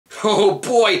Oh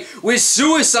boy, with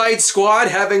Suicide Squad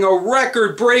having a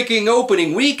record-breaking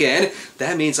opening weekend,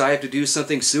 that means I have to do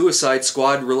something Suicide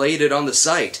Squad related on the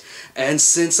site. And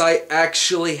since I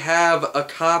actually have a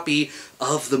copy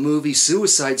of the movie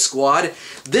Suicide Squad,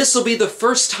 this will be the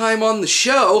first time on the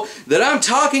show that I'm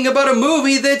talking about a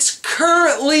movie that's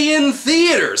currently in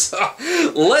theaters.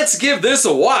 Let's give this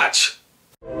a watch.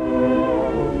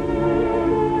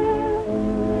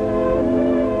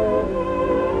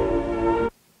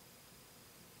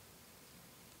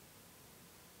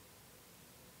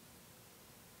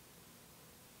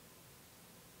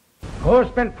 Who's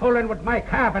been fooling with my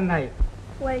carving knife?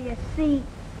 Well, you see,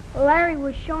 Larry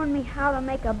was showing me how to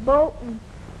make a boat,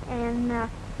 and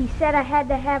he said I had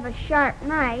to have a sharp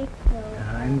knife. So...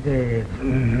 Indeed.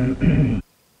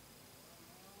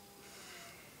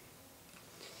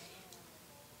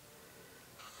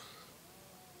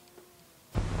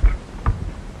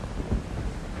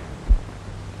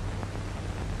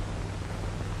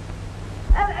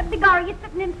 Begorry, you're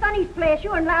sitting in Sonny's place.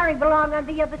 You and Larry belong on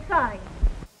the other side.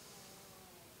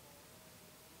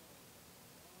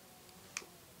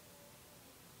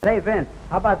 Say, Vince,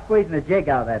 how about squeezing a jig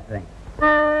out of that thing?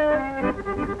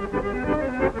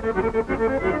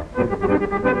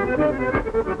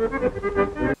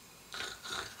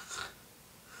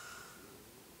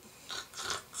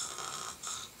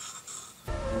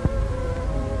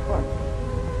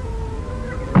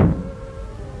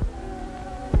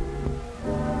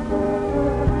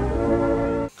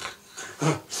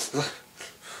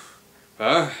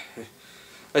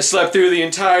 I slept through the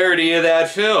entirety of that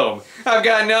film. I've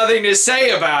got nothing to say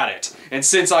about it. And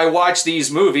since I watch these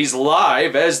movies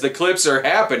live as the clips are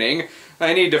happening,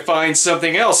 I need to find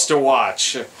something else to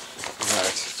watch. Right,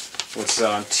 what's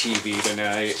on TV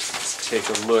tonight? Let's take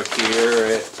a look here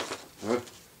at...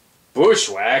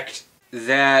 Bushwhacked?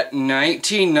 That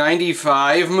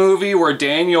 1995 movie where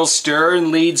Daniel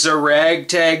Stern leads a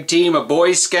ragtag team of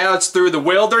Boy Scouts through the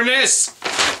wilderness?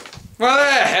 What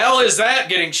the hell is that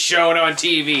getting shown on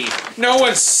TV? No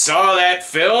one saw that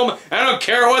film. I don't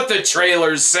care what the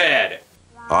trailers said.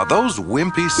 Are those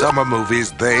wimpy summer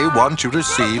movies they want you to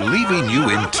see leaving you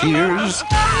in tears?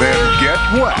 Then get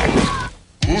whacked.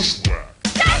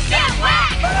 Bushwhacked. Just get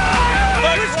whacked!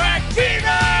 Bushwhacked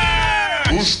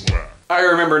fever! Bushwhacked. I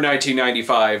remember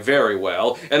 1995 very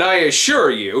well, and I assure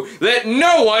you that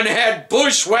no one had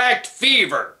bushwhacked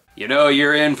fever. You know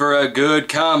you're in for a good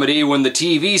comedy when the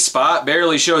TV spot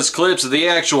barely shows clips of the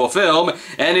actual film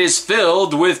and is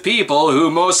filled with people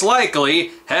who most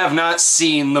likely have not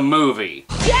seen the movie.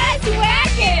 Just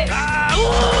whack it!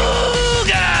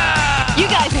 You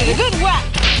guys need a good whack!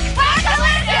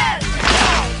 Whack-a-lickus!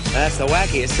 That's the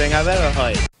wackiest thing I've ever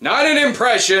heard. Not an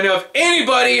impression of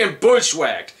anybody in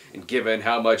Bushwhacked. And given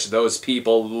how much those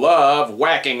people love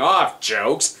whacking off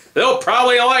jokes, they'll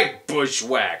probably like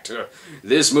Bushwhacked.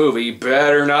 This movie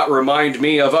better not remind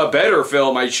me of a better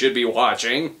film I should be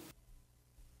watching.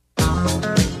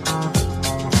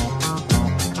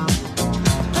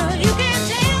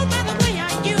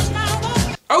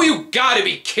 Oh, you gotta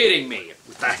be kidding me!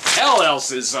 What the hell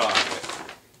else is on?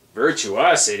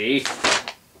 Virtuosity?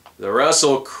 The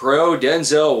Russell Crowe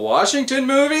Denzel Washington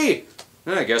movie?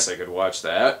 I guess I could watch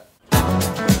that.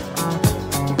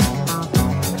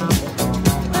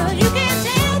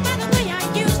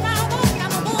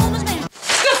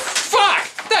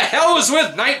 Hell was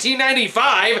with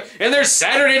 1995 and their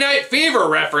Saturday Night Fever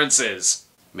references.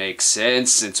 Makes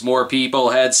sense since more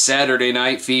people had Saturday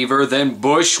Night Fever than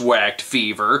Bushwhacked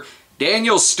fever.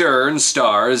 Daniel Stern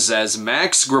stars as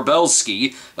Max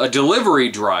Grabelski, a delivery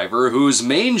driver whose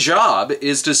main job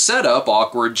is to set up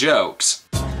awkward jokes.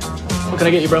 What can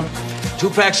I get you, bro? 2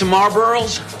 packs of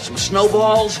Marlboros, some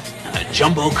snowballs, and a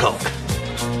jumbo Coke.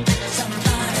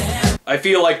 I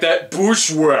feel like that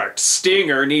Bushwhacked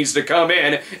stinger needs to come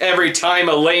in every time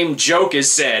a lame joke is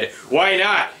said. Why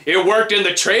not? It worked in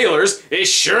the trailers. It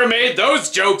sure made those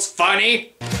jokes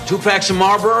funny. 2 packs of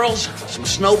Marlboros, some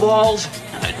snowballs,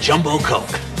 and a jumbo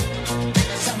Coke.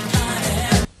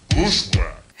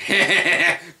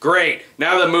 Bushwhacked. Great.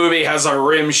 Now the movie has a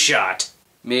rim shot.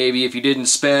 Maybe if you didn't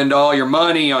spend all your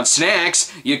money on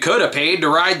snacks, you could have paid to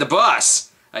ride the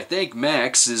bus. I think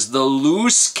Max is the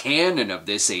loose cannon of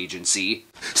this agency.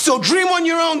 So dream on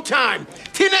your own time.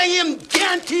 10 a.m.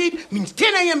 guaranteed means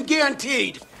 10 a.m.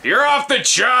 guaranteed. You're off the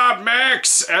job,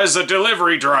 Max, as a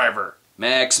delivery driver.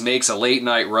 Max makes a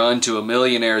late-night run to a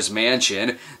millionaire's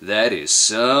mansion. That is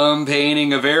some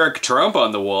painting of Eric Trump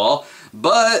on the wall.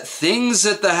 But things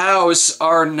at the house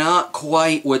are not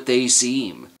quite what they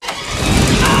seem.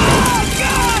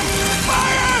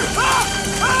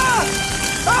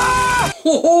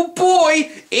 Oh boy,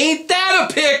 ain't that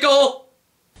a pickle!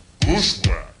 Bushwhacked.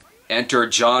 Enter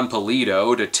John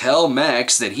Polito to tell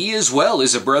Max that he as well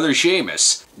is a brother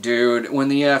Seamus. Dude, when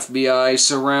the FBI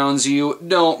surrounds you,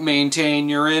 don't maintain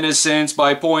your innocence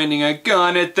by pointing a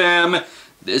gun at them.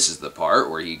 This is the part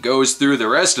where he goes through the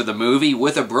rest of the movie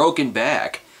with a broken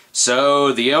back.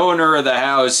 So, the owner of the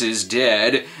house is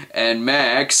dead, and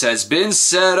Max has been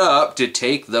set up to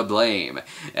take the blame.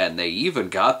 And they even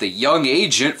got the young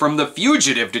agent from The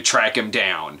Fugitive to track him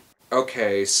down.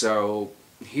 Okay, so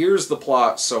here's the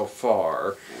plot so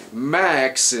far.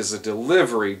 Max is a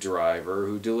delivery driver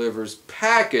who delivers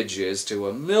packages to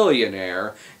a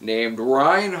millionaire named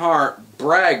Reinhard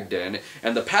Bragdon,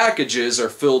 and the packages are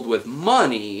filled with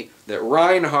money that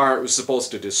Reinhard was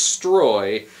supposed to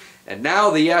destroy. And now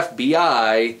the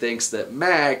FBI thinks that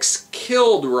Max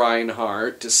killed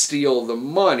Reinhardt to steal the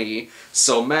money,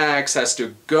 so Max has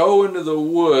to go into the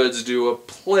woods to a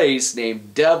place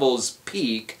named Devil's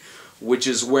Peak, which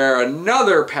is where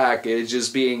another package is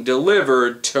being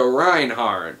delivered to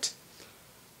Reinhardt.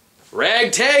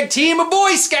 Ragtag team of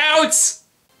Boy Scouts!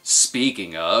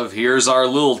 Speaking of, here's our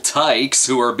little tykes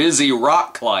who are busy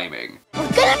rock climbing. We're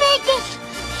gonna make it!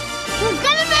 We're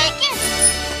gonna make it!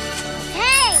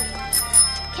 Hey!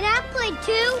 Can I play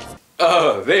too?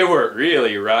 Oh, they weren't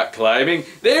really rock climbing.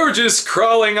 They were just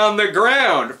crawling on the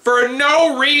ground for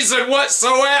no reason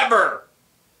whatsoever!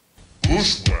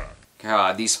 Bushwhacked.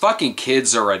 God, these fucking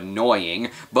kids are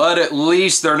annoying, but at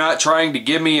least they're not trying to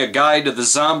give me a guide to the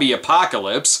zombie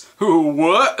apocalypse.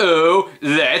 Whoa,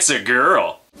 that's a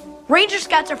girl. Ranger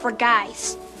Scouts are for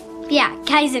guys. Yeah,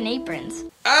 guys in aprons.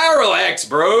 Ah, relax,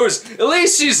 bros. At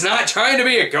least she's not trying to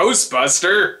be a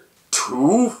Ghostbuster.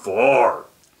 Too far.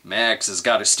 Max has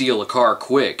got to steal a car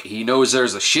quick. He knows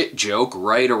there's a shit joke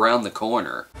right around the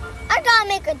corner. I gotta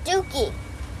make a dookie.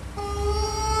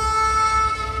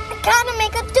 I gotta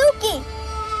make a dookie.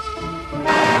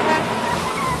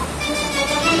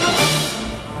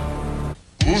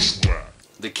 Bushwhacked.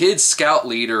 The kid's scout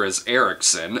leader is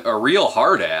Erickson, a real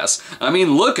hard-ass. I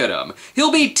mean, look at him.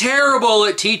 He'll be terrible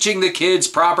at teaching the kids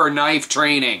proper knife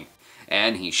training.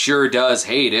 And he sure does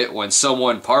hate it when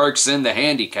someone parks in the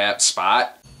handicap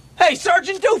spot. Hey,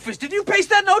 Sergeant Doofus, did you paste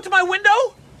that note to my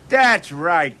window? That's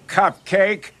right,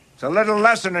 Cupcake. It's a little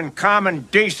lesson in common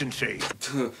decency.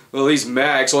 Well, at least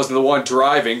Max wasn't the one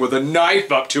driving with a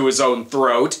knife up to his own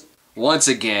throat. Once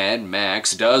again,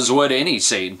 Max does what any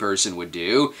sane person would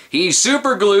do. He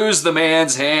superglues the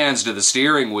man's hands to the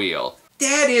steering wheel.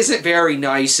 That isn't very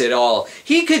nice at all.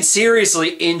 He could seriously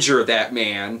injure that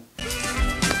man.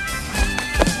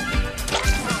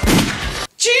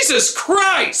 Jesus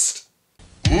Christ!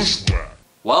 Bushwhacked.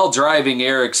 While driving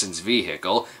Erickson's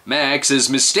vehicle, Max is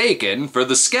mistaken for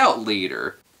the scout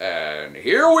leader. And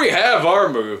here we have our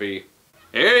movie.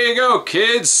 Here you go,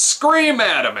 kids. Scream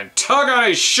at him and tug on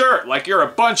his shirt like you're a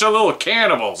bunch of little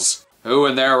cannibals. Who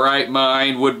in their right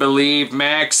mind would believe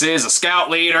Max is a scout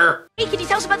leader? Hey, can you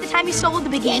tell us about the time you soloed the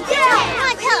Big E? Yeah,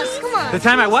 come on, tell us, come on. The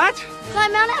time I what?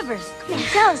 Climb Mount Everest. Come on,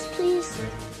 tell us, please.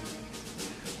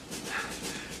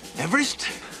 Everest?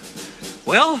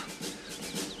 Well,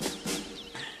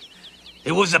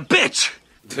 it was a bitch.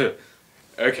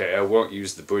 Okay, I won't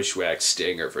use the Bushwhacked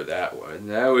stinger for that one.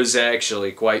 That was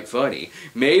actually quite funny.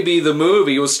 Maybe the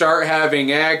movie will start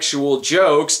having actual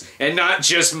jokes and not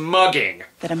just mugging.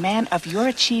 That a man of your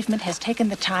achievement has taken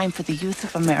the time for the youth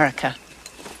of America.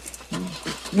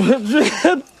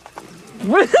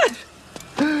 Bushwhacked.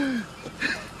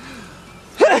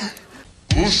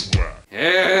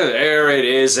 Yeah, there it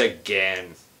is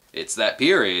again. It's that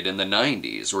period in the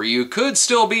 90s where you could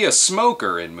still be a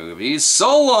smoker in movies,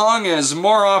 so long as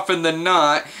more often than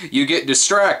not, you get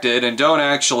distracted and don't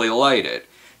actually light it.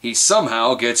 He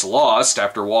somehow gets lost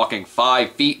after walking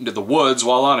 5 feet into the woods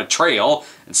while on a trail,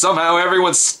 and somehow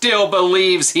everyone still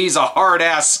believes he's a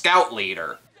hard-ass scout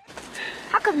leader.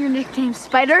 How come your nickname's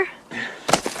Spider?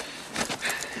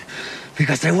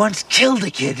 Because I once killed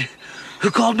a kid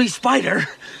who called me Spider.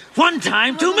 One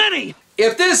time too many.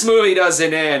 If this movie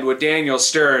doesn't end with Daniel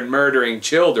Stern murdering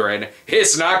children,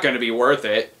 it's not going to be worth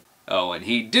it. Oh, and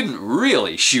he didn't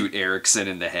really shoot Erickson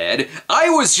in the head. I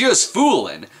was just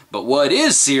fooling. But what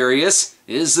is serious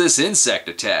is this insect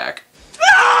attack.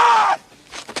 Ah!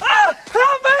 Ah!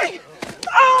 Help me!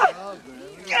 Ah!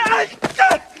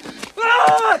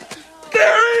 Ah!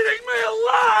 They're eating me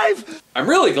alive! I'm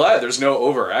really glad there's no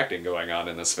overacting going on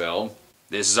in this film.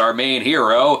 This is our main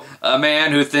hero, a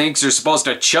man who thinks you're supposed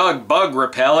to chug bug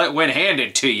repellent when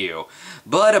handed to you.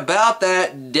 But about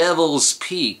that Devil's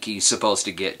Peak he's supposed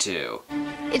to get to.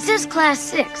 It says Class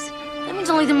 6. That means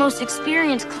only the most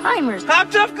experienced climbers. How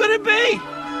tough could it be?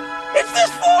 It's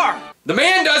this far! The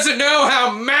man doesn't know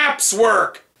how maps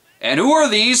work! And who are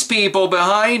these people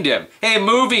behind him? Hey,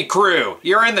 movie crew,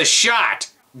 you're in the shot.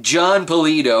 John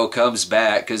Polito comes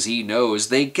back because he knows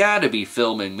they gotta be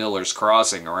filming Miller's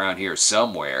Crossing around here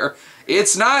somewhere.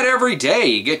 It's not every day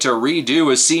you get to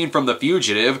redo a scene from The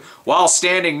Fugitive while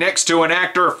standing next to an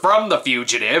actor from The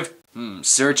Fugitive.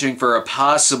 Searching for a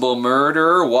possible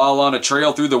murder while on a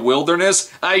trail through the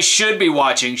wilderness? I should be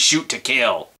watching Shoot to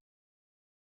Kill.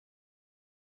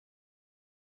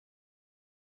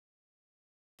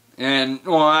 And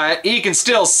what? He can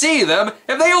still see them?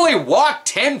 Have they only walked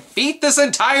 10 feet this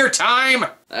entire time?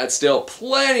 That's still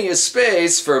plenty of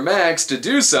space for Max to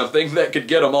do something that could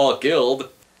get them all killed.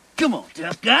 Come on,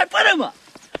 tough guy, put him up.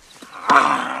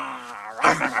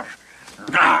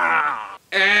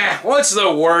 What's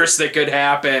the worst that could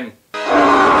happen?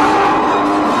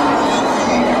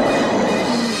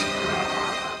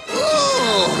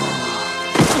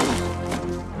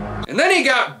 And then he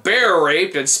got bear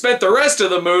raped and spent the rest of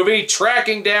the movie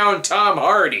tracking down Tom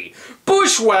Hardy.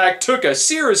 Bushwhacked took a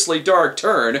seriously dark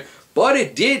turn, but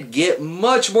it did get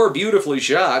much more beautifully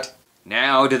shot.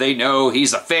 Now do they know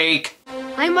he's a fake?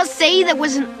 I must say that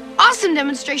was an awesome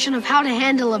demonstration of how to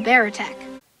handle a bear attack.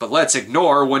 But let's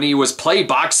ignore when he was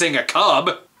playboxing a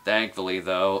cub. Thankfully,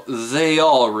 though, they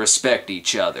all respect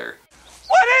each other.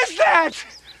 What is that?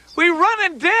 We run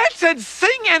and dance and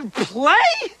sing and play?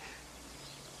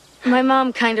 My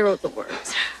mom kinda wrote the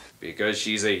words. Because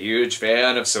she's a huge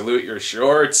fan of Salute Your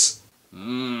Shorts.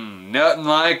 Nothing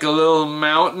like a little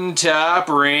mountaintop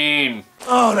rain.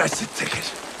 Oh, that's the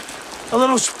ticket. A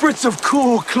little spritz of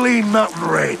cool, clean mountain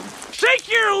rain.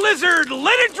 Shake your lizard,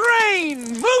 let it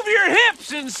drain. Move your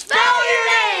hips and spell your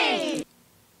name.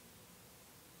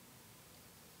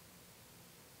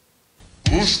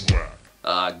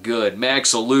 Good.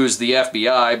 Max will lose the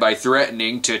FBI by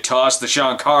threatening to toss the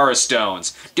Shankara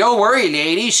stones. Don't worry,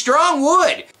 lady. Strong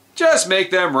wood. Just make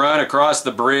them run across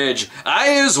the bridge. I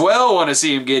as well want to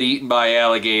see him get eaten by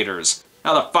alligators.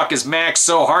 How the fuck is Max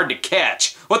so hard to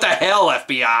catch? What the hell,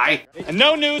 FBI? And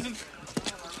no news.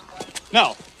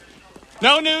 No.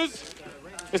 No news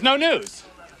is no news.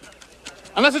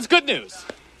 Unless it's good news.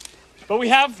 But we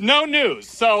have no news,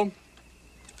 so...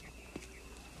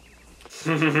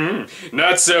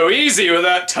 Not so easy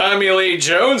without Tommy Lee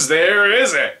Jones there,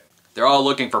 is it? They're all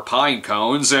looking for pine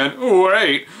cones, and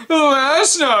wait,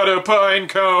 that's not a pine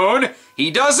cone. He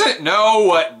doesn't know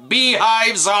what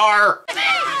beehives are.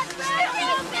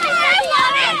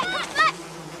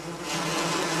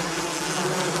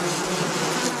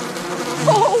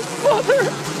 Oh, Mother!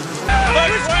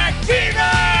 Bushwhacked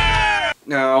fever!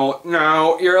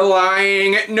 No, you're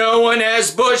lying. No one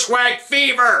has bushwhack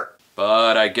fever.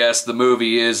 But I guess the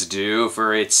movie is due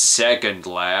for its second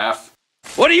laugh.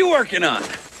 What are you working on?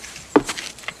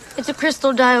 It's a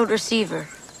crystal diode receiver.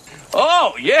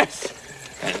 Oh, yes.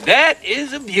 And that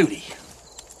is a beauty.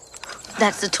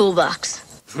 That's the toolbox.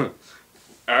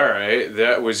 Alright,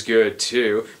 that was good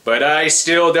too. But I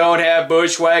still don't have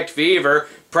bushwhacked fever.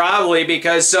 Probably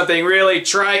because something really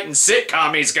trite and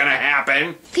sitcom-y's gonna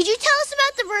happen. Could you tell us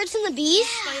about the birds and the bees?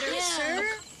 Sir?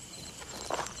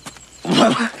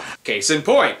 Case in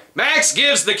point, Max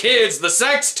gives the kids the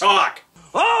sex talk.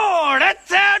 Oh,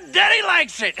 that's how Daddy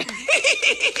likes it.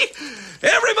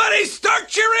 Everybody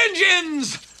start your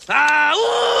engines.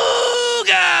 Ooga!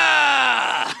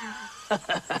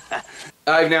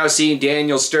 I've now seen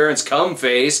Daniel Stern's cum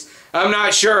face. I'm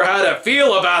not sure how to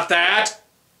feel about that.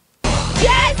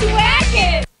 Just whack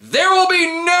it! There will be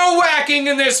no whacking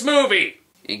in this movie!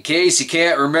 In case you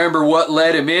can't remember what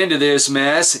led him into this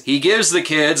mess, he gives the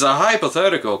kids a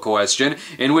hypothetical question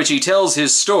in which he tells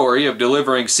his story of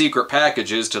delivering secret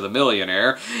packages to the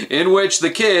millionaire, in which the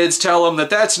kids tell him that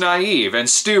that's naive and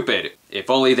stupid. If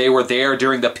only they were there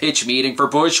during the pitch meeting for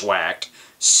Bushwhacked.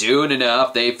 Soon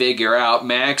enough, they figure out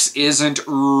Max isn't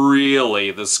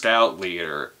really the scout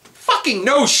leader. Fucking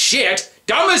no shit!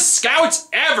 Dumbest scouts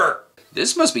ever!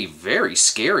 This must be very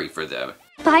scary for them.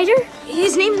 Spider?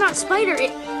 His name's not Spider.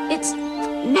 It's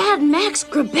Mad Max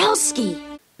Grabelski.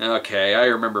 Okay, I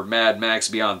remember Mad Max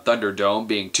Beyond Thunderdome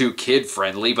being too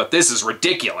kid-friendly, but this is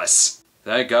ridiculous.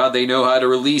 Thank God they know how to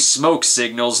release smoke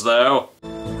signals, though.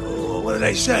 Oh, what did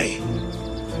I say?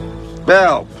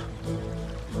 Belp.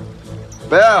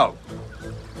 Belp.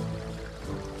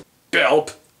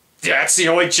 Belp? That's the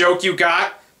only joke you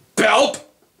got? Belp?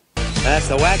 That's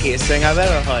the wackiest thing I've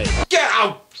ever heard. Get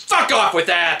out! Fuck off with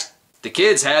that! The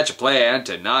kids hatch a plan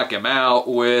to knock him out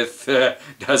with,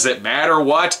 does it matter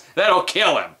what? That'll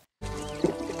kill him.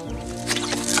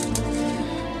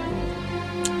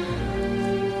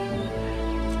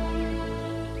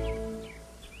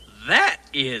 That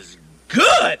is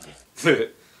good!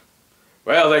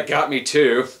 Well, that got me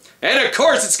too. And of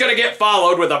course it's gonna get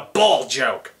followed with a bull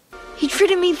joke. He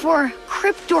treated me for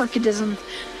cryptorchidism.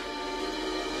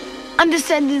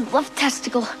 Undescended left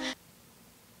testicle.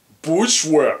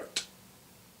 Bushwhacked.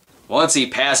 Once he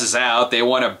passes out, they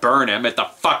want to burn him at the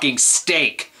fucking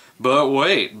stake. But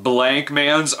wait, Blank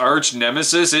Man's arch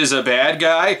nemesis is a bad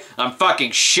guy? I'm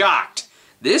fucking shocked.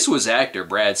 This was actor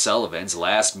Brad Sullivan's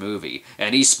last movie,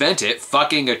 and he spent it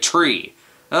fucking a tree.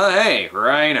 Hey,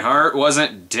 Reinhardt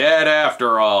wasn't dead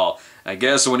after all. I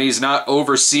guess when he's not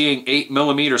overseeing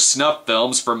 8mm snuff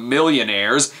films for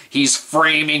millionaires, he's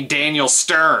framing Daniel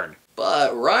Stern.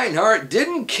 But Reinhardt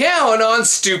didn't count on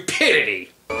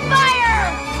stupidity.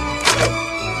 Fire!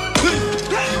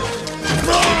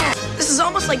 This is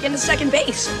almost like getting to second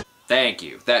base. Thank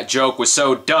you. That joke was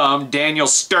so dumb, Daniel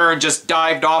Stern just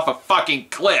dived off a fucking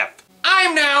cliff.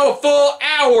 I'm now a full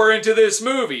hour into this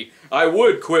movie. I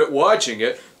would quit watching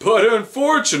it, but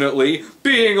unfortunately,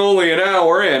 being only an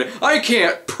hour in, I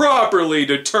can't properly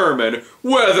determine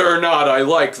whether or not I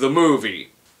like the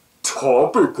movie.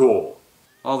 Topical.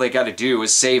 All they gotta do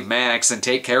is save Max and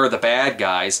take care of the bad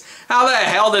guys. How the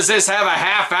hell does this have a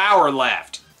half hour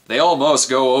left? They almost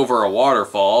go over a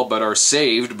waterfall, but are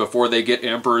saved before they get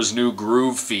Emperor's New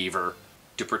Groove fever.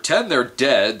 To pretend they're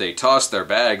dead, they toss their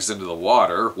bags into the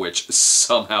water, which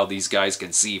somehow these guys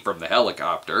can see from the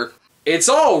helicopter. It's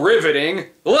all riveting,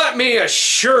 let me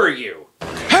assure you.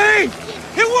 Hey!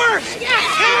 It works! Yes!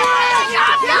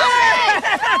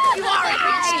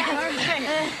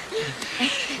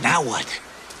 Now what?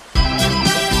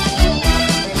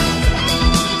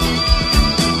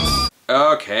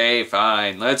 Okay,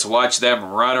 fine. Let's watch them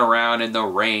run around in the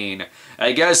rain.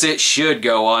 I guess it should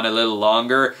go on a little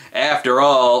longer. After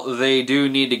all, they do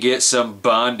need to get some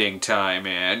bonding time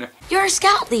in. You're a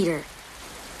scout leader.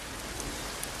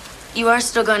 You are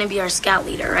still going to be our scout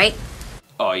leader, right?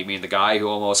 Oh, you mean the guy who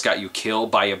almost got you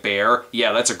killed by a bear?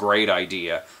 Yeah, that's a great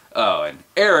idea. Oh, and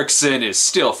Erickson is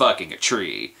still fucking a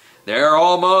tree. They're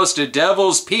almost at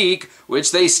Devil's Peak,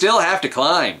 which they still have to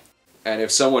climb. And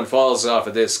if someone falls off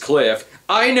of this cliff,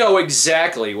 I know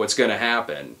exactly what's gonna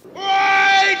happen.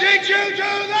 Why did you do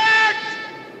that?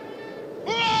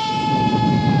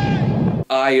 Why?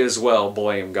 I as well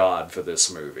blame God for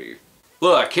this movie.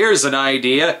 Look, here's an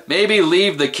idea. Maybe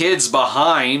leave the kids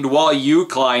behind while you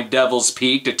climb Devil's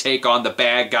Peak to take on the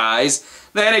bad guys.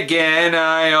 Then again,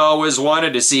 I always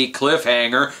wanted to see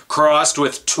Cliffhanger crossed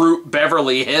with Troop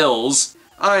Beverly Hills.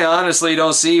 I honestly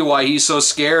don't see why he's so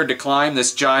scared to climb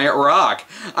this giant rock.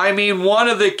 I mean, one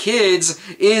of the kids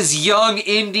is young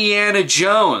Indiana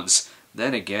Jones.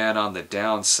 Then again, on the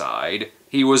downside,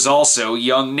 he was also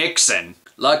young Nixon.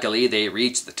 Luckily, they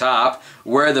reach the top,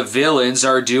 where the villains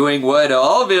are doing what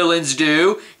all villains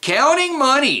do, counting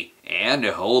money. And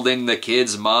holding the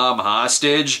kid's mom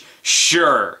hostage?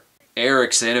 Sure.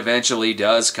 Erickson eventually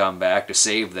does come back to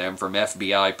save them from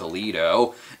FBI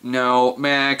Polito. No,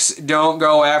 Max, don't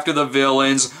go after the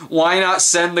villains. Why not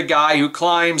send the guy who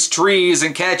climbs trees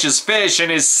and catches fish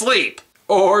in his sleep?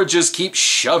 Or just keep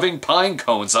shoving pine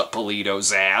cones up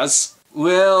Polito's ass?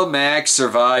 Well, Max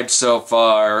survived so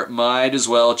far. Might as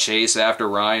well chase after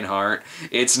Reinhardt.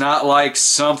 It's not like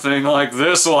something like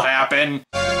this will happen.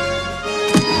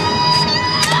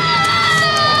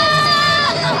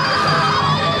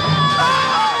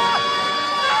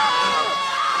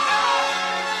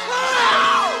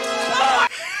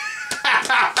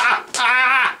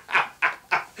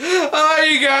 Oh,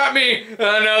 you got me!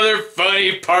 Another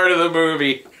funny part of the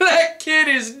movie. That kid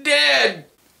is dead!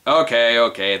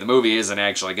 Okay, the movie isn't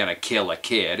actually gonna kill a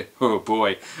kid. Oh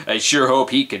boy, I sure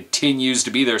hope he continues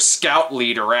to be their scout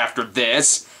leader after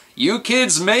this. You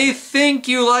kids may think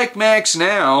you like Max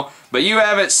now, but you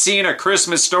haven't seen A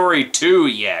Christmas Story 2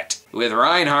 yet. With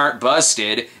Reinhardt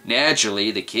busted,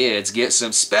 naturally the kids get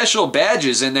some special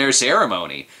badges in their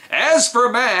ceremony. As for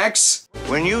Max...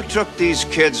 When you took these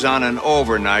kids on an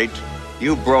overnight,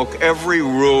 you broke every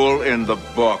rule in the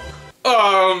book.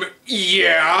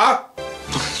 Yeah?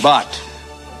 But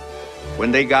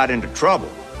when they got into trouble,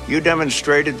 you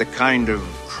demonstrated the kind of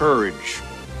courage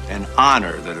and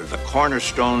honor that are the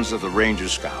cornerstones of the Ranger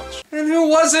Scouts. And who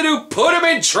was it who put him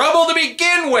in trouble to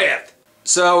begin with?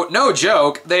 So, no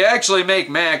joke, they actually make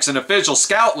Max an official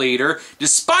scout leader,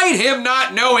 despite him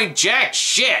not knowing jack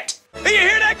shit. Hey, you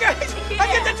hear that, guys? I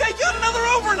get to take you on another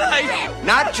overnight!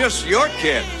 Not just your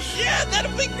kids. Yeah,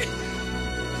 that'll be great.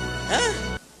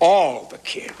 Huh? All the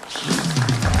kids.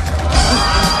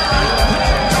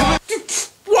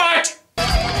 What?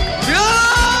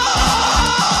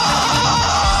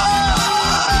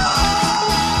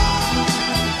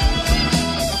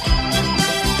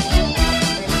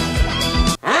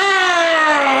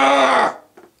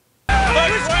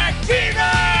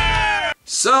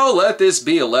 So let this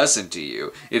be a lesson to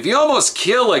you. If you almost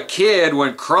kill a kid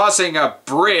when crossing a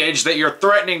bridge that you're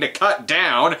threatening to cut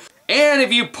down, and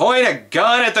if you point a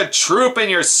gun at the troop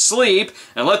in your sleep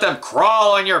and let them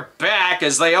crawl on your back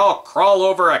as they all crawl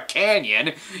over a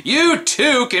canyon, you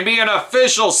too can be an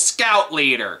official scout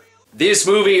leader. This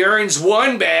movie earns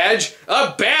one badge,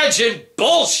 a badge in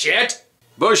bullshit.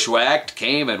 Bushwhacked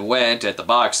came and went at the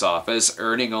box office,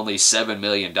 earning only $7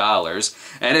 million.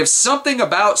 And if something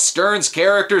about Stern's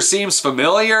character seems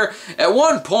familiar, at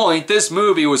one point this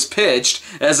movie was pitched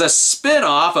as a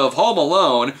spin-off of Home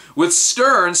Alone, with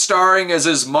Stern starring as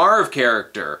his Marv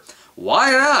character. Why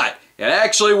not? It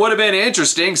actually would have been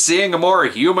interesting seeing a more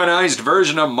humanized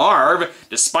version of Marv,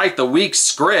 despite the weak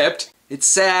script. It's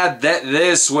sad that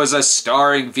this was a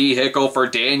starring vehicle for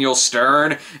Daniel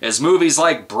Stern, as movies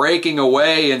like Breaking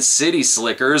Away and City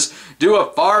Slickers do a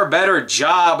far better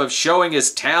job of showing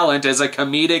his talent as a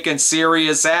comedic and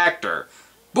serious actor.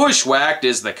 Bushwhacked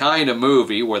is the kind of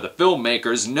movie where the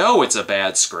filmmakers know it's a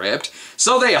bad script,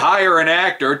 so they hire an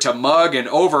actor to mug and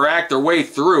overact their way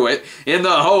through it in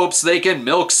the hopes they can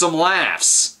milk some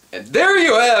laughs. And there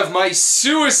you have my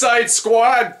Suicide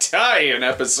Squad tie-in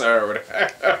episode.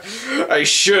 I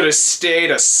should have stayed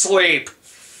asleep.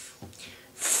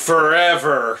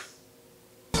 Forever.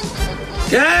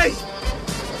 Okay?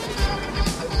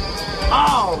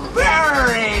 Oh,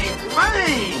 very